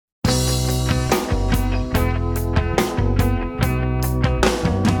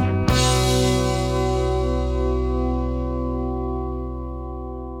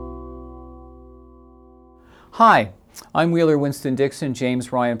Hi, I'm Wheeler Winston Dixon,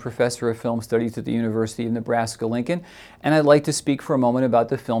 James Ryan Professor of Film Studies at the University of Nebraska-Lincoln, and I'd like to speak for a moment about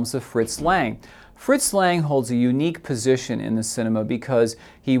the films of Fritz Lang. Fritz Lang holds a unique position in the cinema because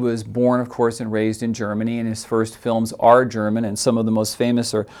he was born, of course, and raised in Germany, and his first films are German, and some of the most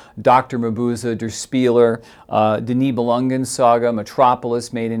famous are Dr. Mabuse, Der Spieler, Die Nibelungen Saga,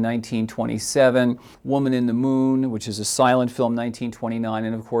 Metropolis, made in 1927, Woman in the Moon, which is a silent film, 1929,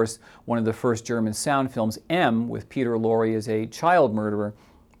 and of course, one of the first German sound films, M, with Peter Lorre as a child murderer.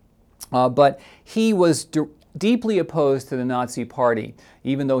 But he was deeply opposed to the Nazi Party,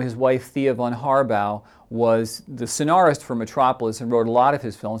 even though his wife Thea von Harbou was the scenarist for Metropolis and wrote a lot of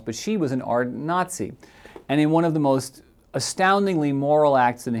his films, but she was an ardent Nazi. And in one of the most astoundingly moral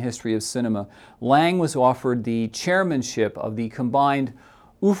acts in the history of cinema, Lang was offered the chairmanship of the combined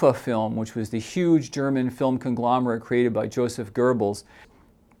UFA film, which was the huge German film conglomerate created by Joseph Goebbels,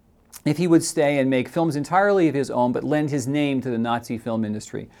 if he would stay and make films entirely of his own but lend his name to the Nazi film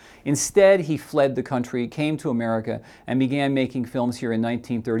industry. Instead, he fled the country, came to America, and began making films here in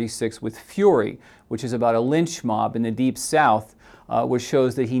 1936 with Fury, which is about a lynch mob in the Deep South, which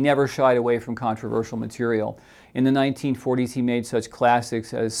shows that he never shied away from controversial material. In the 1940s, he made such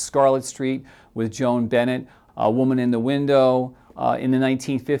classics as Scarlet Street with Joan Bennett, Woman in the Window. In the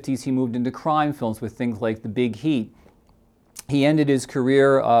 1950s, he moved into crime films with things like The Big Heat. He ended his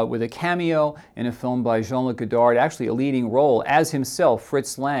career with a cameo in a film by Jean-Luc Godard, actually a leading role as himself,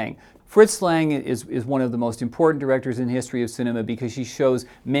 Fritz Lang. Fritz Lang is one of the most important directors in the history of cinema because he shows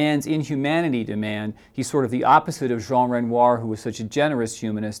man's inhumanity to man. He's sort of the opposite of Jean Renoir, who was such a generous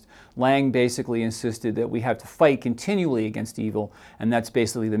humanist. Lang basically insisted that we have to fight continually against evil, and that's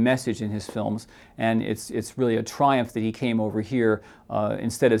basically the message in his films. And it's really a triumph that he came over here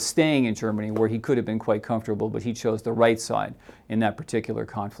instead of staying in Germany, where he could have been quite comfortable, but he chose the right side in that particular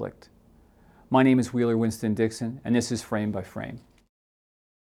conflict. My name is Wheeler Winston Dixon, and this is Frame by Frame.